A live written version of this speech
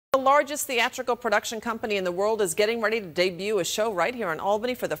largest theatrical production company in the world is getting ready to debut a show right here in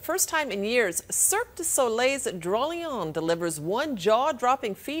Albany for the first time in years. Cirque Du Soleil's Dralion delivers one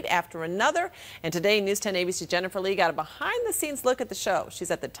jaw-dropping feat after another. And today, News 10 ABC's Jennifer Lee got a behind-the-scenes look at the show. She's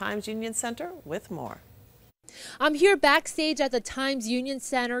at the Times Union Center with more. I'm here backstage at the Times Union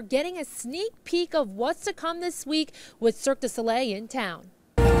Center getting a sneak peek of what's to come this week with Cirque Du Soleil in town.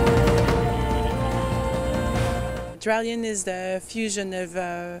 Dralion is the fusion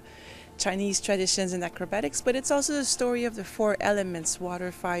of Chinese traditions and acrobatics, but it's also the story of the four elements: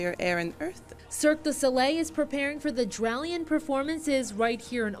 water, fire, air, and earth. Cirque du Soleil is preparing for the Dralion performances right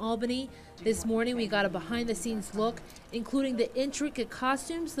here in Albany. This morning we got a behind-the-scenes look, including the intricate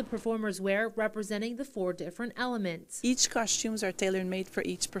costumes the performers wear, representing the four different elements. Each costumes are tailor-made for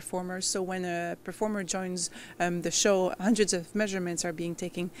each performer, so when a performer joins the show, hundreds of measurements are being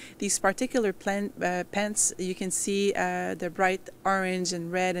taken. These particular pants, you can see the bright orange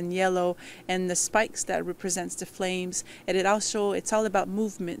and red and yellow, and the spikes that represents the flames, and it's all about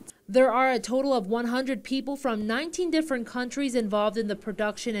movement. There are a total of 100 people from 19 different countries involved in the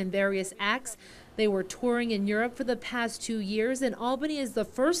production and various acts. They were touring in Europe for the past 2 years, and Albany is the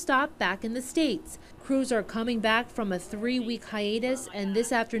first stop back in the States. Crews are coming back from a 3-week hiatus, and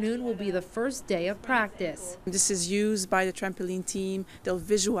this afternoon will be the first day of practice. This is used by the trampoline team. They'll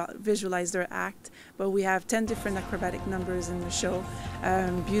visualize their act, but we have 10 different acrobatic numbers in the show.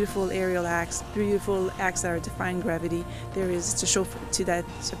 Beautiful aerial acts, beautiful acts that are defying gravity. It's a show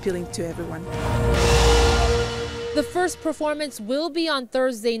that's appealing to everyone. The first performance will be on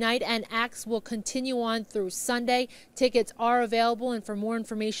Thursday night, and acts will continue on through Sunday. Tickets are available, and for more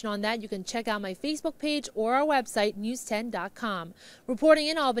information on that, you can check out my Facebook page or our website, news10.com. Reporting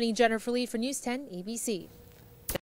in Albany, Jennifer Lee for News 10 ABC.